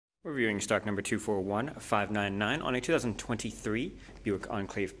We're reviewing stock number 241599 on a 2023 Buick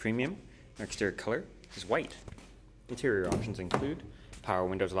Enclave Premium. Our exterior color is white. Interior options include power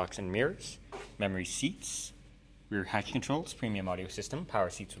windows, locks, and mirrors, memory seats, rear hatch controls, premium audio system, power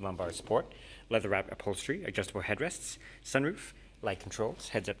seats with lumbar support, leather-wrapped upholstery, adjustable headrests, sunroof, light controls,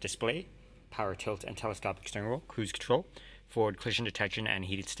 heads-up display, power tilt and telescopic steering wheel, cruise control, forward collision detection and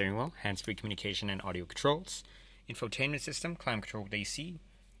heated steering wheel, hands-free communication and audio controls, infotainment system, climate control with AC,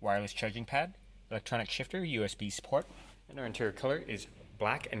 wireless charging pad, electronic shifter, USB support, and our interior color is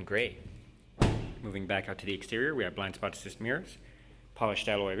black and gray. Moving back out to the exterior, we have blind spot assist mirrors, polished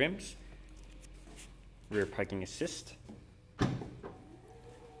alloy rims, rear parking assist,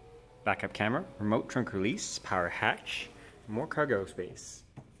 backup camera, remote trunk release, power hatch, more cargo space.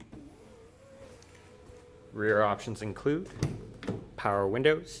 Rear options include power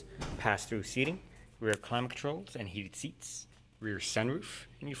windows, pass-through seating, rear climate controls and heated seats, rear sunroof,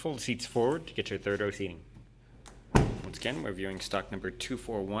 and you fold seats forward to get your third row seating. Once again, we're viewing stock number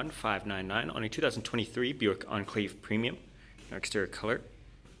 241599 on a 2023 Buick Enclave Premium. Our exterior color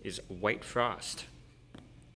is white frost.